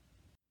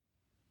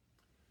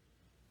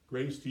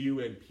Grace to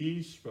you and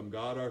peace from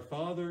God our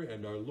Father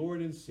and our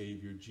Lord and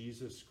Savior,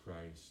 Jesus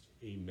Christ.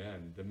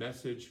 Amen. The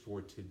message for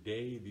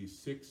today, the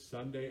sixth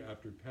Sunday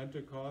after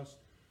Pentecost,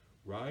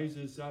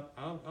 rises up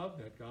out of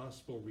that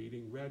gospel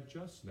reading read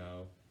just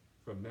now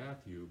from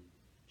Matthew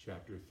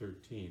chapter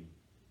 13.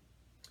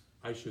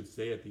 I should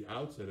say at the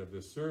outset of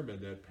the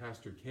sermon that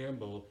Pastor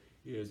Campbell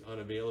is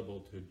unavailable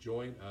to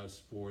join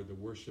us for the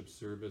worship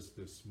service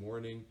this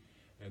morning,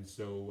 and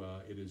so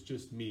it is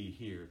just me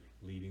here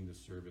leading the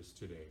service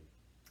today.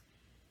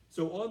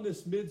 So on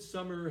this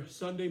midsummer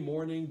Sunday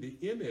morning, the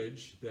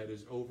image that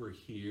is over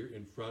here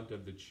in front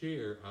of the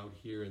chair out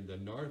here in the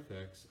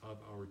narthex of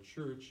our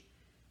church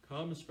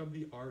comes from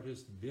the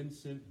artist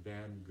Vincent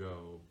van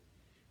Gogh,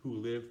 who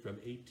lived from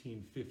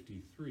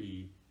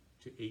 1853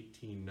 to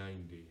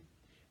 1890.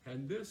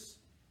 And this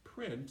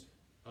print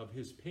of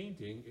his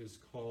painting is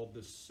called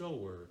the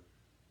sower,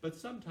 but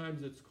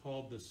sometimes it's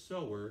called the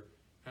sower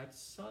at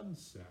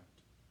sunset.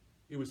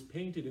 It was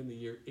painted in the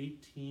year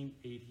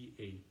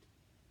 1888.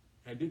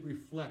 And it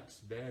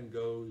reflects Van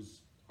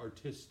Gogh's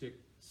artistic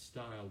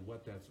style,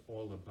 what that's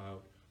all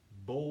about.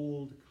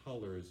 Bold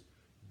colors,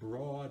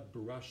 broad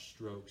brush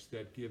strokes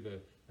that give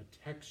a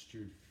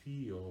textured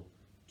feel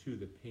to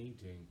the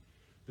painting.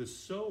 The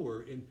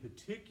sower in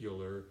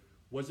particular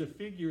was a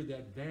figure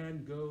that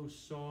Van Gogh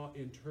saw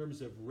in terms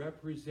of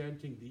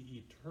representing the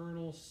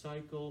eternal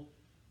cycle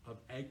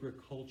of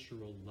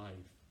agricultural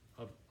life,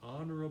 of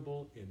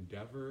honorable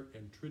endeavor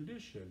and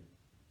tradition,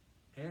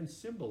 and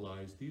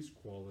symbolized these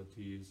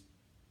qualities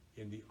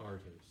in the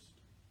artist.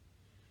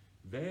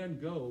 Van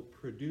Gogh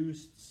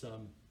produced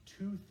some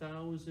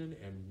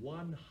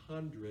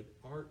 2,100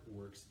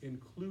 artworks,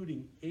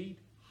 including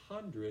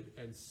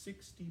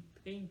 860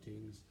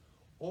 paintings,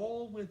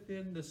 all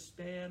within the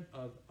span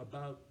of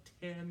about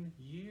 10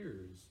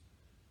 years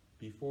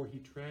before he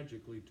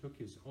tragically took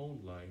his own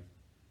life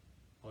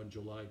on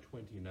July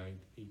 29,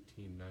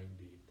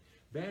 1890.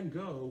 Van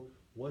Gogh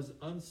was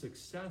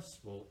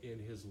unsuccessful in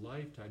his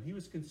lifetime. He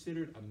was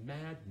considered a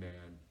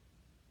madman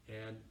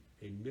and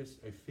a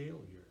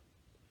failure.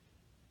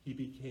 He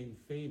became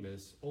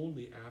famous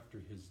only after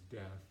his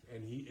death,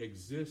 and he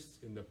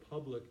exists in the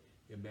public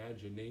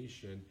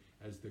imagination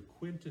as the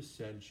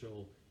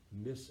quintessential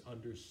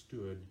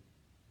misunderstood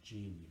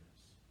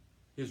genius.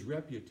 His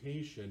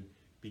reputation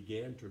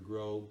began to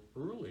grow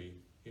early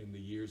in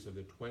the years of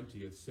the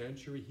 20th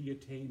century. He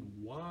attained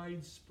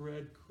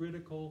widespread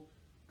critical,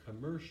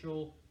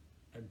 commercial,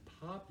 and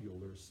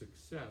popular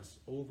success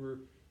over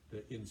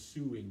the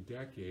ensuing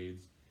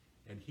decades,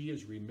 and he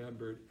is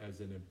remembered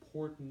as an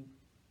important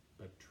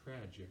but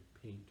tragic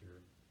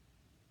painter.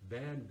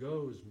 Van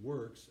Gogh's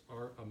works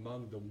are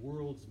among the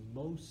world's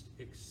most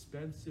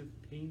expensive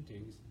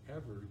paintings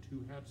ever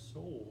to have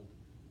sold,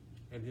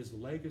 and his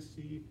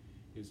legacy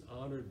is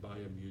honored by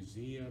a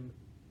museum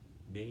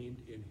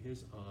named in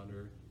his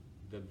honor,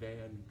 the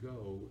Van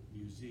Gogh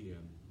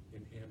Museum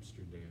in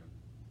Amsterdam,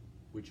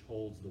 which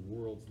holds the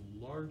world's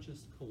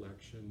largest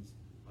collections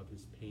of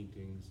his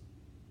paintings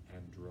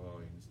and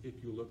drawings.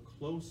 If you look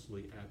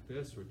closely at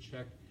this or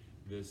check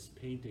this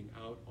painting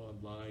out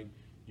online,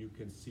 you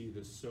can see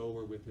the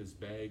sower with his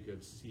bag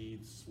of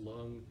seeds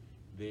slung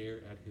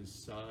there at his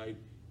side,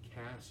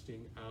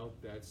 casting out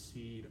that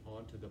seed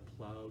onto the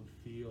plowed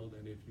field.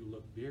 And if you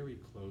look very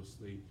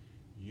closely,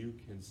 you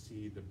can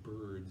see the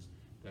birds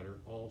that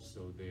are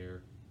also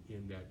there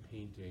in that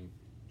painting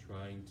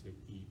trying to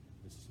eat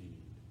the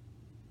seed.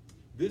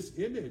 This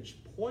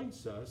image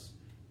points us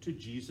to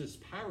Jesus'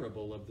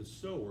 parable of the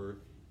sower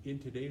in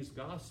today's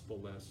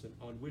gospel lesson,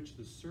 on which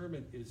the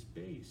sermon is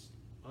based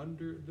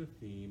under the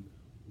theme,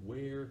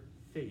 Where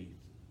Faith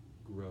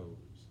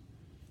Grows.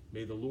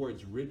 May the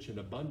Lord's rich and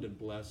abundant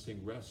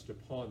blessing rest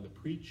upon the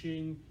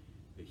preaching,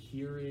 the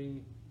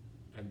hearing,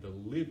 and the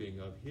living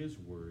of his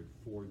word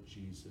for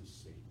Jesus'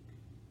 sake.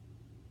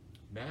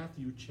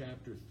 Matthew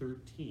chapter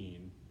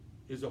 13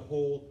 is a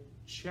whole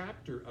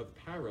chapter of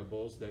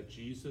parables that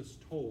Jesus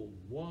told,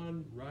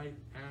 one right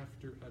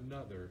after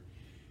another.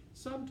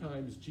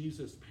 Sometimes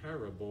Jesus'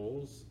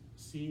 parables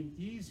seem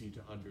easy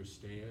to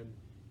understand,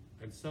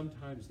 and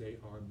sometimes they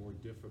are more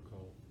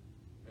difficult,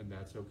 and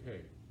that's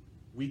okay.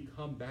 We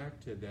come back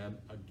to them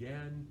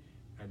again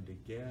and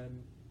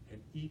again,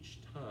 and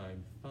each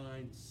time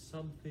find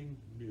something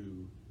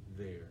new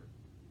there.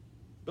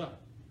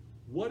 But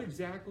what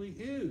exactly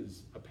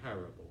is a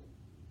parable?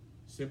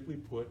 Simply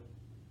put,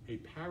 a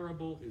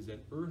parable is an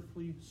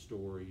earthly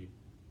story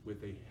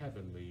with a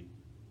heavenly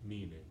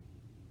meaning.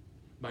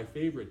 My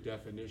favorite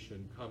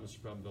definition comes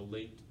from the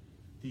late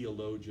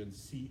theologian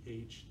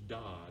C.H.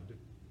 Dodd,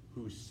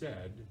 who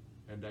said,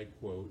 and I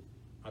quote,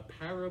 "A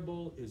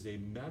parable is a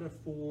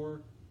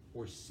metaphor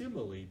or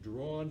simile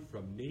drawn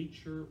from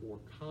nature or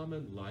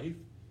common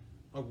life,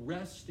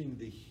 arresting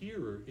the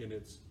hearer in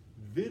its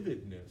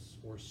vividness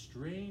or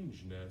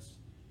strangeness,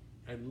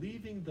 and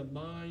leaving the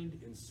mind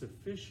in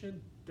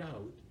sufficient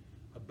doubt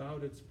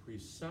about its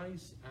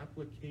precise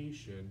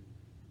application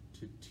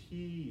to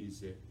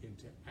tease it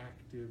into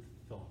active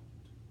thought."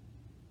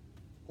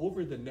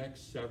 Over the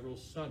next several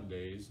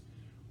Sundays,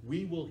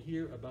 We will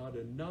hear about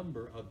a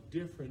number of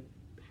different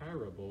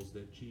parables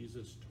that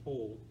Jesus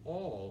told,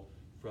 all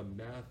from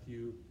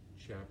Matthew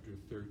chapter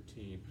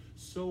 13.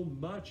 So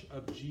much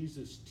of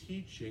Jesus'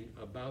 teaching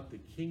about the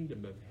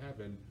kingdom of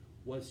heaven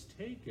was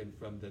taken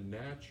from the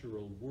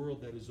natural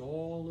world that is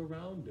all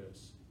around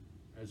us,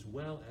 as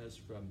well as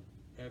from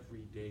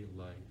everyday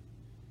life.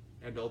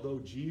 And although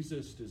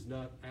Jesus does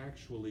not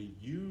actually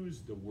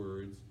use the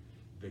words,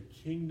 the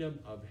kingdom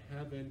of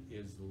heaven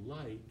is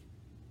like,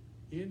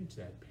 in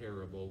that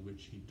parable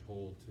which he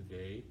told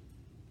today,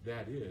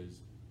 that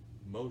is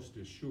most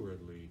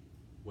assuredly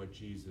what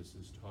Jesus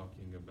is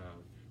talking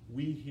about.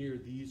 We hear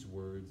these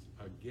words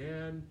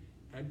again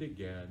and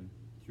again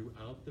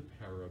throughout the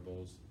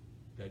parables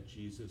that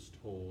Jesus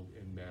told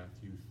in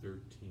Matthew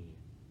 13.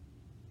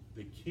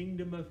 The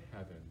kingdom of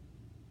heaven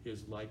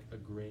is like a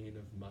grain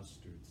of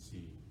mustard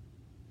seed.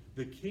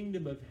 The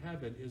kingdom of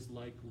heaven is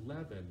like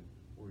leaven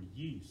or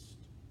yeast.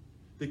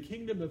 The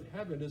kingdom of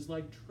heaven is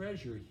like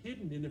treasure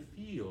hidden in a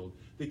field.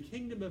 The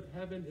kingdom of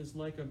heaven is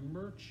like a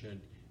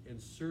merchant in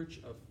search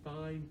of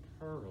fine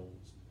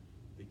pearls.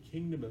 The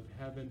kingdom of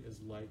heaven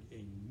is like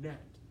a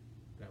net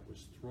that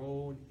was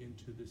thrown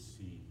into the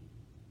sea.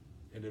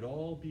 And it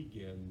all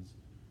begins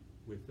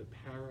with the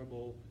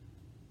parable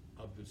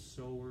of the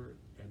sower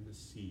and the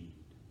seed.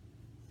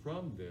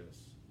 From this,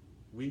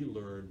 we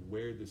learn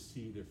where the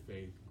seed of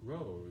faith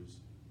grows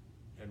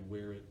and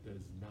where it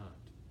does not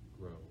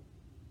grow.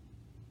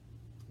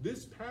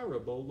 This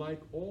parable,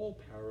 like all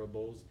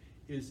parables,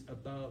 is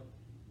about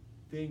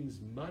things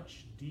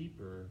much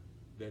deeper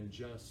than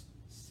just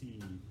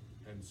seed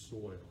and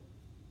soil.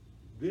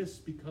 This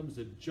becomes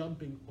a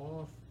jumping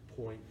off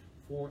point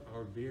for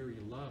our very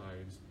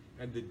lives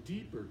and the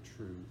deeper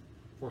truth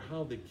for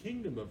how the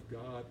kingdom of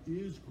God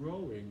is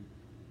growing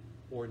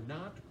or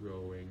not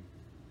growing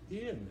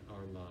in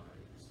our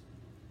lives.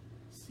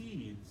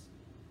 Seeds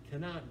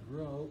cannot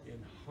grow in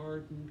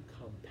hardened,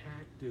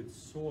 compacted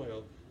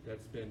soil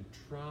that's been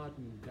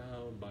trodden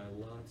down by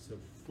lots of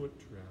foot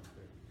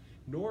traffic.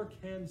 Nor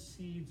can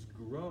seeds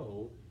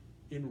grow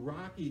in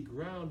rocky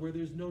ground where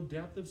there's no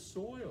depth of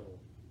soil.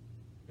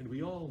 And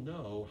we all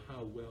know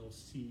how well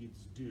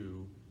seeds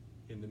do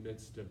in the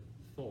midst of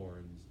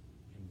thorns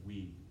and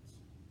weeds.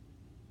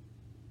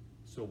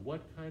 So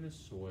what kind of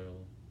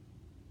soil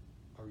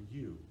are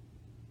you?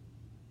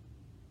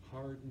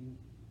 Hardened,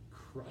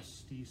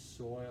 crusty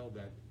soil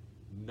that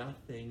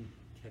nothing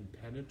can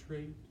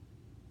penetrate?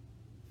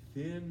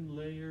 Thin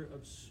layer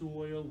of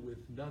soil with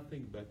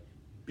nothing but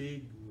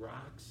big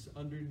rocks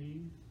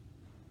underneath?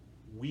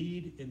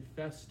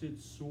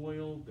 Weed-infested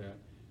soil that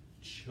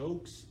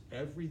chokes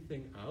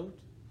everything out?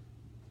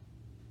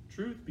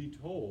 Truth be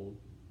told,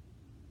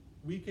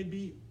 we can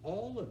be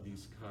all of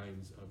these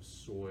kinds of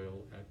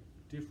soil at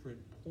different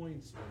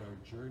points in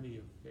our journey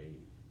of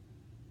faith.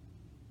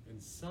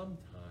 And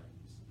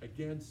sometimes,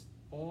 against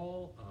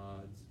all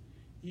odds,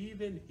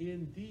 even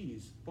in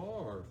these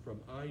far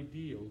from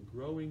ideal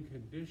growing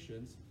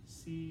conditions,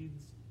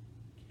 seeds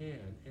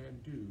can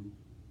and do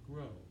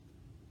grow,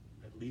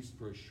 at least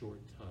for a short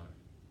time.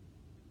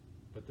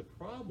 But the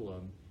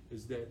problem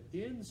is that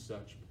in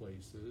such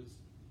places,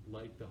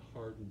 like the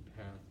hardened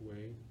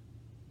pathway,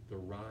 the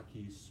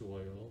rocky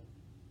soil,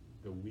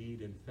 the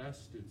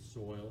weed-infested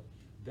soil,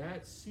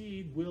 that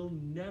seed will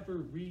never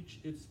reach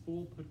its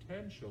full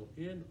potential.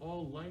 In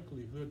all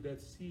likelihood,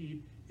 that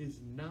seed is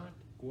not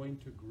going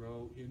to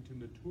grow into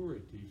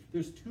maturity.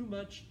 There's too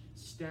much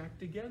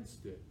stacked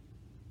against it.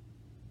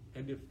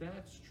 And if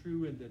that's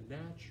true in the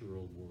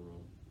natural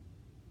world,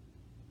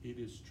 it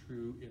is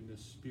true in the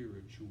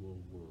spiritual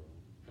world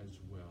as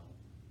well,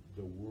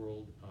 the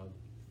world of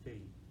faith.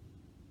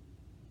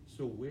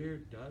 So where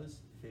does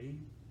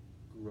faith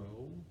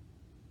grow?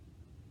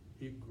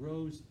 It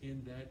grows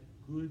in that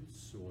good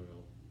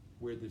soil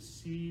where the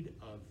seed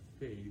of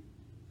faith,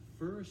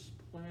 first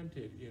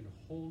planted in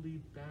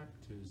holy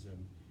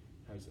baptism,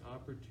 has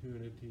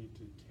opportunity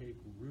to take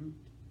root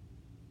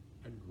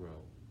and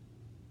grow.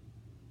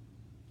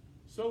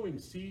 Sowing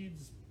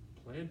seeds,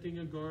 planting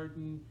a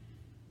garden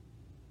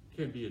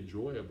can be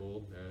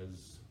enjoyable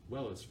as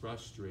well as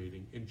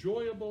frustrating.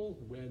 Enjoyable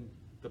when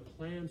the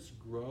plants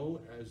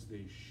grow as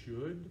they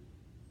should,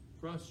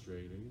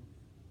 frustrating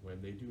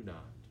when they do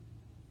not.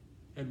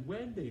 And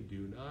when they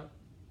do not,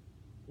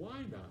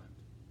 why not?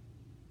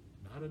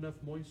 Not enough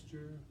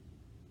moisture,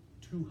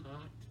 too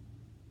hot,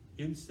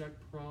 insect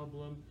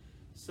problem.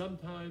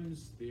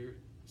 Sometimes there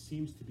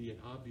seems to be an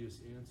obvious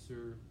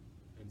answer,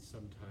 and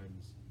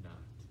sometimes not.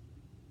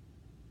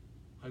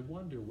 I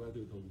wonder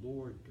whether the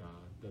Lord God,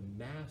 the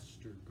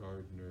master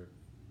gardener,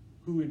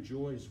 who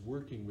enjoys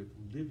working with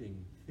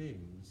living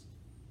things,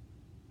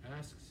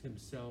 asks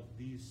himself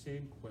these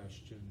same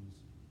questions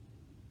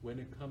when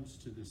it comes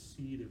to the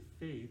seed of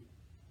faith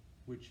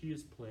which he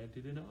has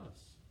planted in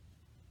us.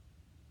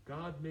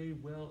 God may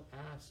well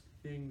ask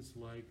things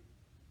like,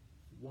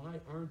 why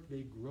aren't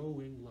they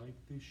growing like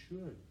they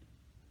should?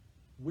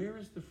 Where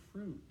is the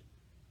fruit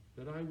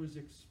that I was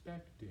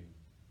expecting?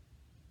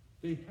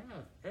 They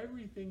have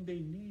everything they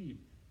need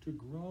to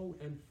grow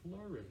and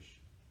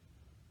flourish.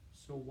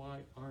 So so why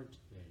aren't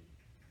they?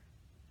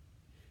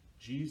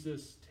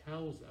 Jesus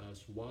tells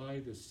us why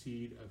the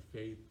seed of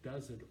faith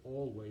doesn't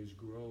always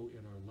grow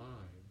in our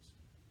lives.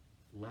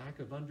 Lack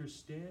of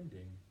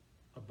understanding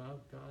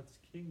about God's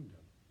kingdom.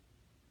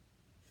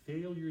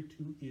 Failure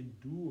to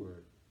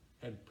endure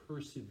and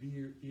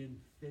persevere in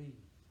faith.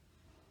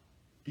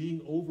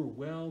 Being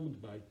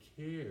overwhelmed by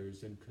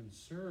cares and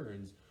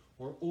concerns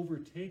or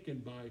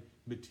overtaken by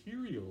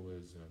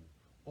materialism.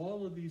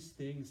 All of these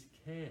things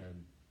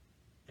can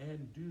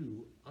and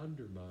do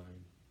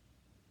undermine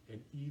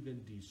and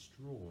even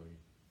destroy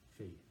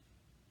faith.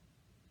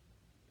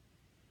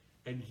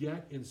 And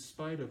yet, in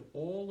spite of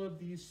all of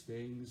these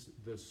things,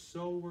 the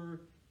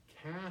sower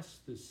casts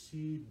the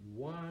seed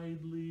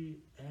widely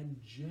and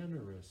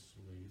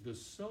generously. The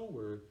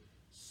sower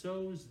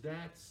sows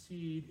that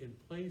seed in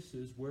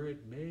places where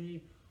it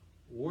may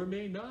or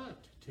may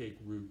not take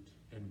root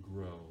and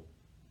grow.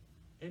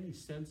 Any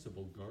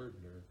sensible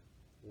gardener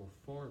or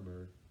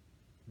farmer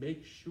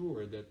makes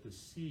sure that the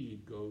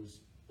seed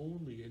goes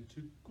only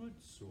into good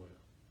soil.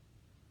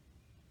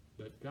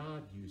 But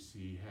God, you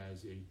see,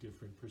 has a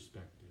different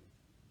perspective.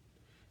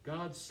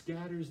 God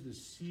scatters the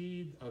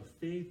seed of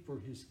faith for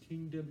his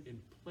kingdom in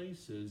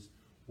places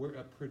where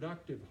a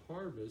productive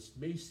harvest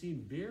may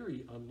seem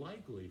very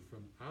unlikely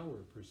from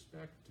our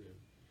perspective.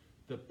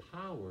 The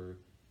power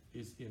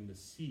is in the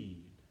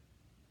seed,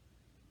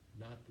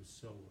 not the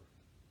sower.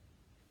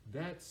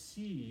 That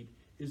seed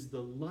is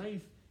the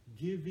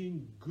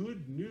life-giving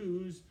good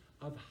news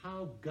of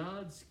how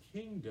God's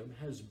kingdom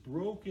has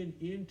broken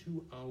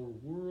into our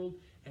world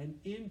and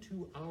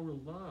into our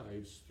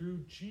lives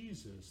through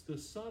Jesus, the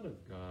Son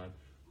of God,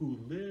 who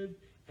lived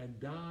and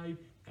died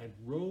and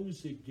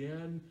rose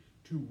again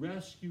to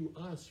rescue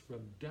us from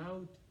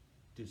doubt,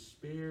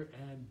 despair,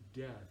 and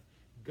death.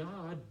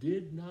 God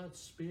did not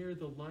spare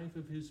the life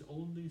of his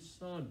only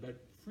Son,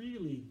 but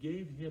freely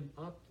gave him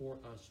up for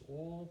us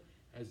all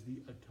as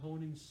the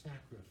atoning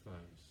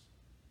sacrifice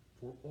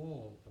for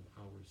all of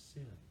our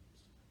sins.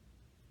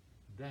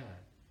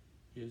 That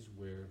is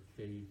where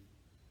faith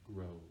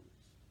grows,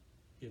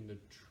 in the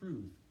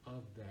truth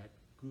of that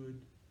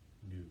good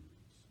news.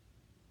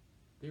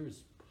 There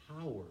is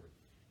power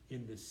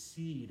in the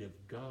seed of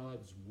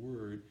God's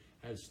word,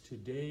 as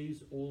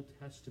today's Old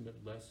Testament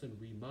lesson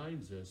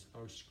reminds us,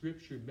 our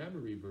scripture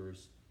memory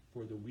verse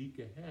for the week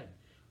ahead.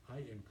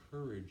 I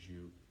encourage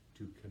you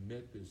to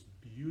commit this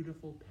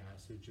beautiful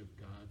passage of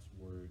God's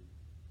word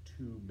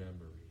to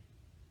memory.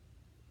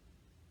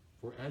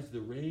 For as the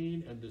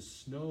rain and the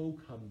snow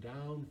come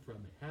down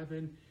from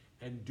heaven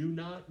and do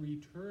not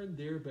return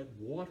there, but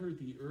water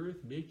the earth,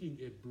 making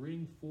it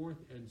bring forth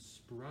and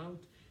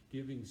sprout,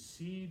 giving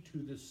seed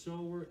to the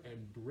sower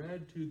and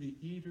bread to the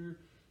eater,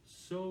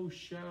 so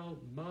shall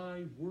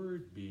my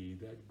word be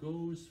that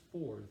goes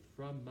forth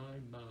from my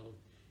mouth.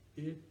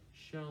 It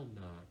shall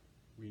not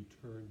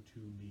return to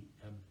me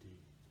empty,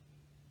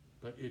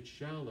 but it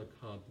shall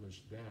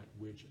accomplish that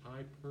which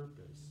I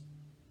purpose,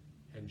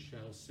 and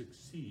shall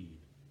succeed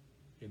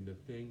in the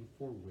thing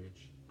for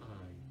which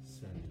I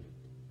sent it.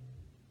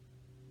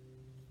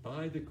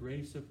 By the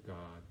grace of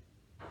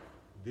God,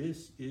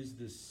 this is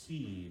the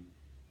seed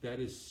that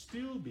is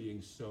still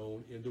being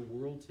sown in the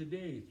world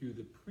today through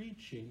the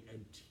preaching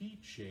and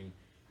teaching,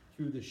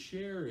 through the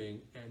sharing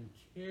and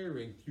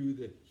caring, through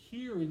the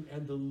hearing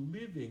and the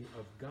living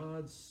of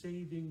God's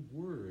saving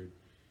word.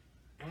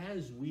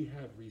 As we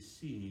have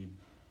received,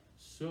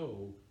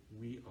 so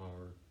we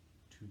are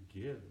to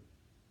give.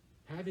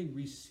 Having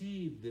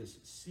received this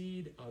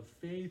seed of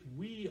faith,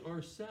 we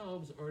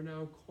ourselves are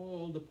now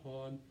called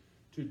upon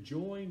to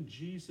join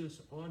Jesus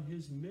on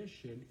his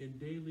mission in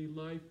daily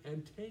life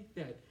and take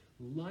that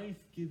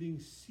life-giving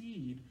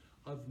seed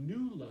of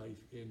new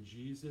life in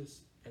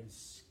Jesus and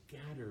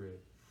scatter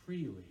it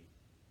freely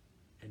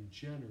and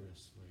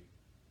generously.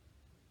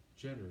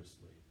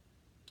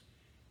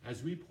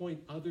 As we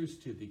point others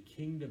to the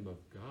kingdom of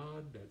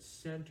God that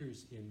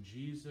centers in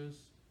Jesus,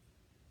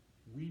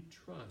 we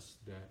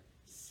trust that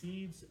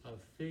seeds of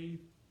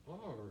faith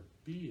are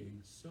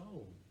being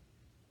sown,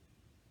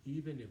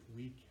 even if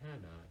we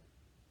cannot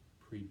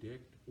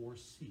predict or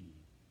see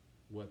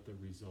what the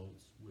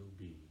results will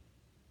be.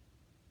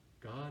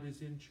 God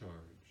is in charge,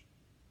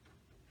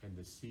 and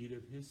the seed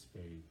of his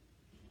faith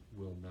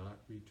will not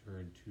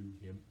return to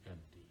him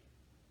empty.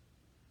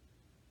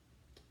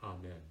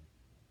 Amen.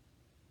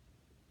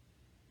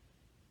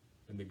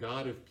 And the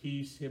God of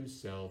peace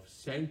himself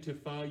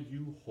sanctify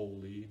you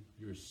wholly,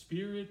 your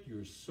spirit,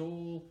 your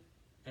soul,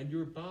 and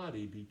your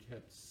body be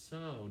kept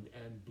sound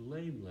and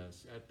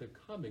blameless at the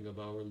coming of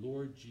our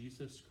Lord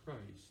Jesus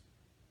Christ.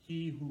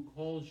 He who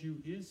calls you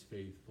is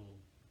faithful.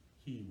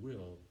 He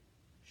will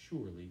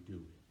surely do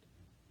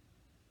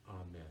it.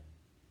 Amen.